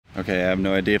Okay, I have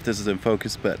no idea if this is in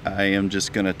focus, but I am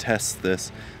just gonna test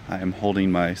this. I am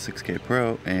holding my 6K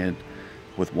Pro and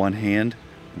with one hand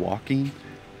walking,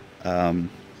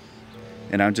 and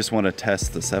I just want to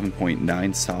test the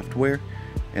 7.9 software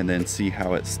and then see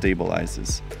how it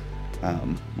stabilizes.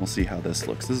 We'll see how this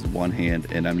looks. This is one hand,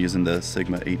 and I'm using the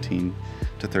Sigma 18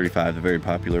 to 35, the very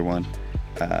popular one,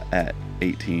 at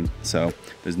 18. So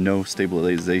there's no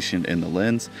stabilization in the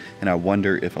lens, and I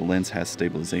wonder if a lens has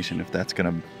stabilization, if that's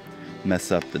gonna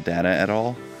mess up the data at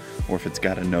all, or if it's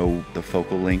got to know the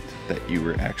focal length that you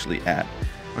were actually at.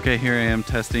 Okay, here I am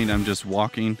testing. I'm just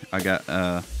walking. I got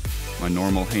my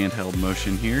normal handheld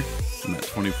motion here. I'm at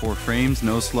 24 frames,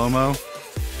 no slow-mo.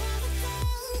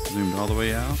 Zoomed all the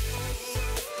way out.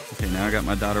 Okay, now I got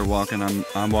my daughter walking.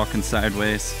 I'm walking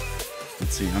sideways.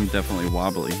 Let's see, I'm definitely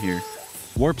wobbly here.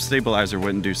 Warp stabilizer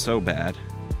wouldn't do so bad,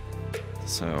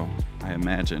 so I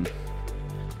imagine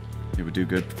it would do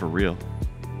good for real.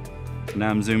 Now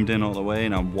I'm zoomed in all the way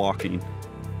and I'm walking.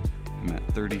 I'm at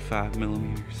 35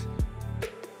 millimeters.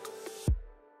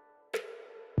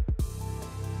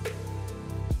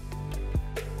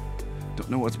 Don't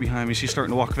know what's behind me. She's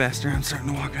starting to walk faster. I'm starting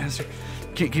to walk faster.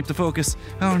 Can't keep the focus.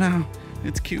 Oh no,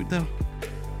 it's cute though.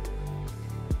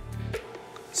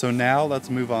 So now let's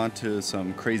move on to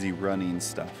some crazy running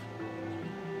stuff.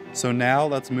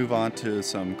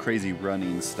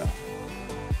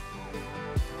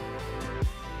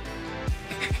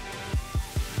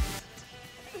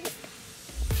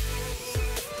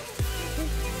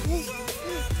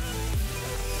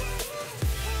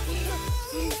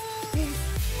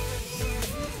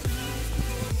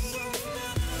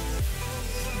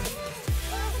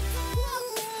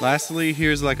 Lastly,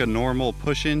 here's like a normal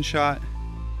push-in shot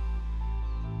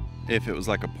if it was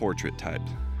like a portrait type.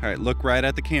 All right, look right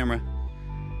at the camera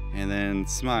and then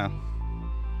smile.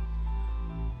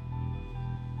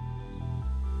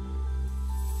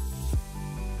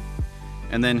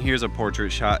 And then here's a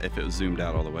portrait shot if it was zoomed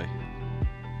out all the way.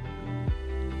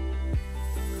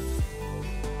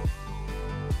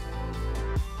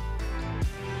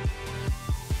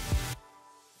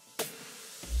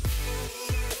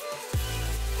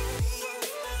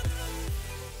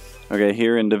 Okay,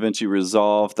 here in DaVinci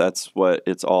Resolve, that's what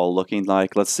it's all looking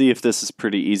like. Let's see if this is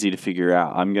pretty easy to figure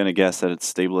out. I'm going to guess that it's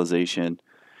stabilization, and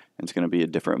it's going to be a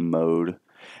different mode.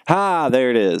 Ha, there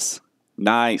it is.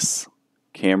 Nice.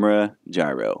 Camera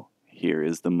gyro. Here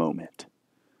is the moment.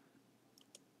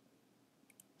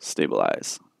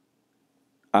 Stabilize.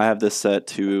 I have this set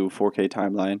to 4K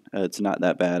timeline. It's not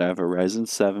that bad. I have a Ryzen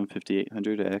 7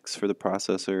 5800X for the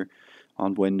processor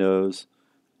on Windows.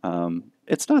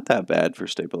 It's not that bad for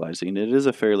stabilizing. It is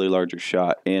a fairly larger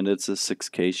shot, and it's a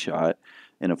 6K shot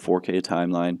in a 4K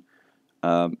timeline.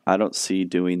 I don't see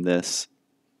doing this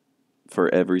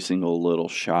for every single little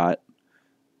shot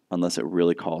unless it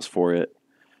really calls for it.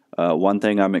 One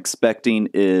thing I'm expecting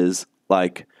is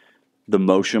like the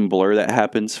motion blur that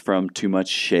happens from too much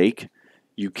shake.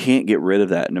 You can't get rid of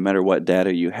that no matter what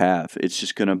data you have. It's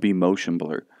just going to be motion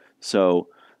blur. So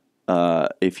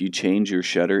if you change your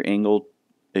shutter angle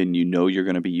and you know you're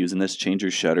going to be using this, change your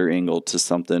shutter angle to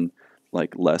something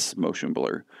like less motion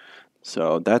blur.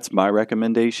 So that's my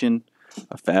recommendation,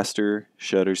 a faster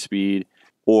shutter speed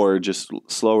or just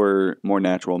slower, more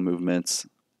natural movements.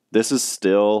 This is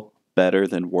still better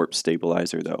than warp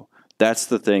stabilizer though. That's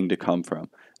the thing to come from,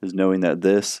 is knowing that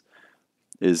this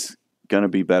is going to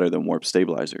be better than warp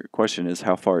stabilizer. Question is,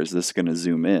 how far is this going to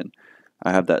zoom in?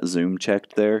 I have that zoom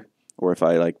checked there. Or if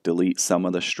I like delete some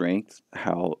of the strength,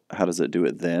 how does it do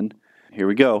it then? Here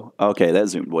we go. Okay, that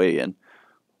zoomed way in.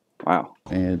 Wow.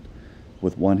 And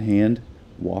with one hand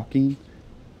walking,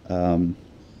 and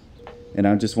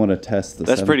I just want to test the.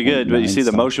 That's pretty good, but you see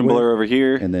the motion blur over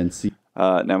here, and then see.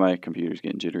 Now my computer's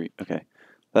getting jittery. Okay,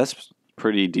 that's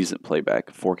pretty decent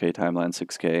playback. 4K timeline,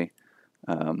 6K.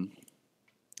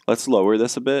 Let's lower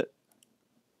this a bit.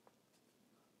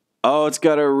 Oh, it's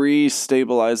got to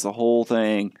re-stabilize the whole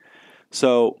thing.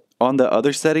 So on the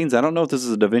other settings, I don't know if this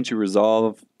is a DaVinci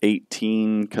Resolve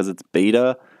 18 because it's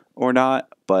beta or not,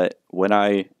 but when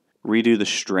I redo the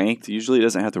strength, usually it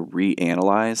doesn't have to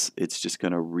reanalyze. It's just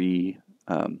going to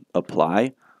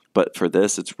re-apply. But for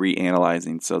this, it's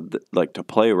reanalyzing. So like to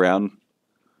play around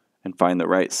and find the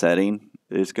right setting,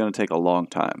 it's going to take a long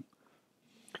time.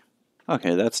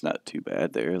 Okay, that's not too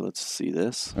bad there. Let's see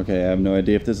this. Okay, I have no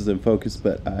idea if this is in focus,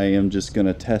 but I am just going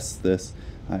to test this.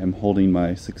 I am holding my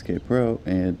 6K Pro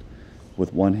and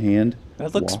with one hand.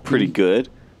 That looks pretty good.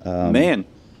 Man.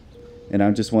 And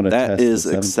I just want to test that is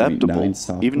acceptable.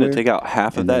 Even to take out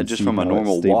half of that just from a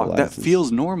normal walk, that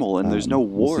feels normal and there's no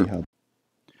warp.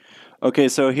 Okay,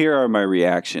 so here are my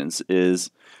reactions.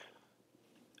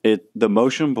 the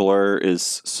motion blur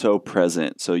is so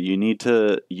present, so you need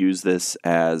to use this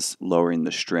as lowering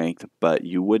the strength, but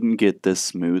you wouldn't get this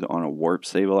smooth on a warp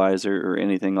stabilizer or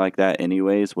anything like that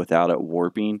anyways without it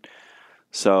warping.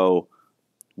 So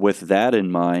with that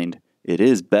in mind, it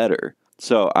is better.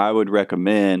 So I would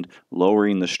recommend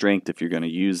lowering the strength if you're going to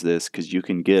use this, because you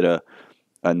can get a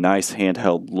nice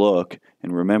handheld look.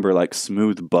 And remember, like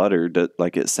smooth butter,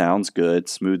 like it sounds good.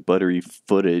 Smooth buttery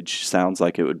footage sounds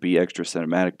like it would be extra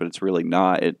cinematic, but it's really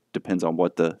not. It depends on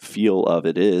what the feel of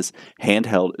it is.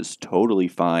 Handheld is totally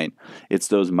fine. It's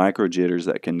those micro jitters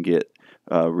that can get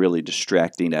really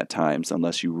distracting at times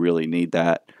unless you really need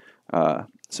that.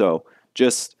 So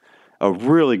just a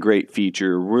really great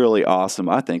feature, really awesome.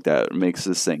 I think that makes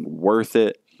this thing worth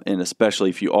it, and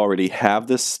especially if you already have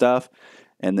this stuff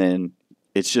and then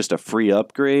it's just a free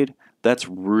upgrade. That's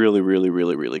really, really,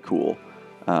 really, really cool.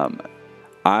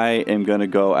 I am going to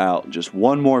go out just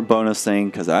one more bonus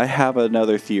thing, because I have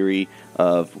another theory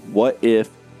of what if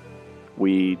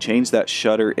we change that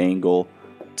shutter angle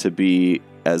to be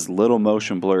as little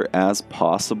motion blur as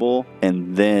possible,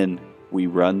 and then we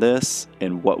run this,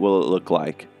 and what will it look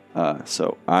like?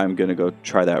 So I'm going to go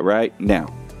try that right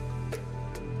now.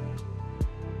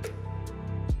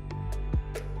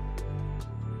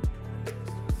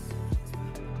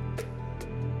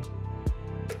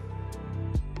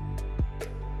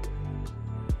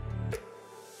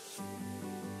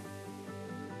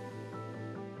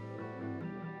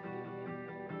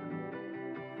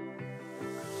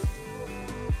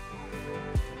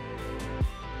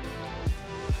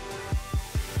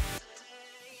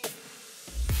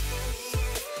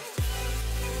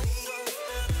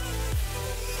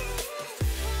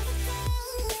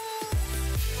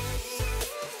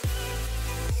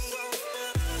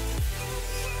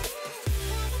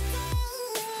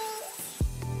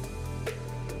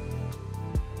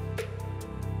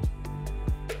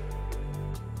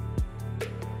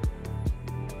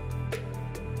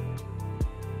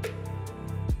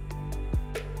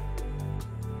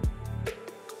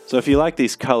 So if you like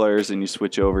these colors and you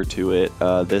switch over to it,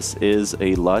 this is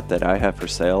a LUT that I have for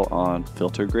sale on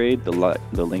Filter Grade. The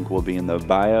link will be in the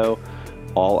bio.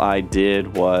 All I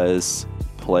did was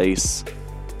place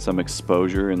some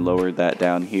exposure and lowered that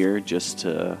down here just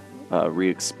to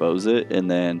re-expose it, and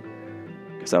then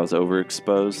because I was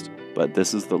overexposed. But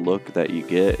this is the look that you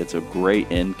get. It's a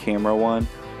great in-camera one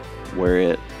where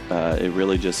it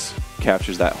really just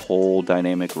captures that whole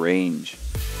dynamic range.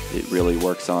 It really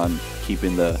works on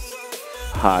keeping the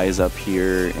highs up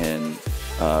here and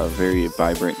very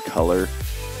vibrant color.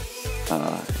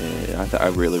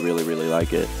 I really, really, really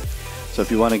like it. So if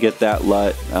you want to get that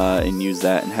LUT and use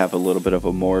that and have a little bit of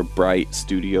a more bright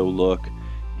studio look,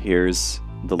 here's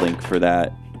the link for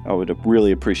that. I would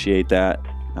really appreciate that.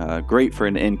 Great for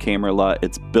an in-camera LUT.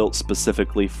 It's built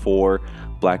specifically for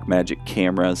Blackmagic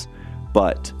cameras,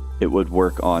 but it would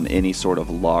work on any sort of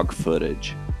log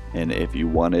footage. And if you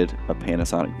wanted a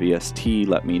Panasonic VST,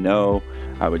 let me know.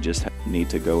 I would just need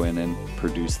to go in and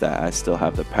produce that. I still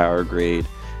have the power grade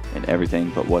and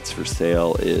everything, but what's for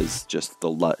sale is just the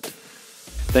LUT.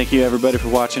 Thank you everybody for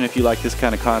watching. If you like this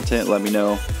kind of content, let me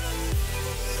know.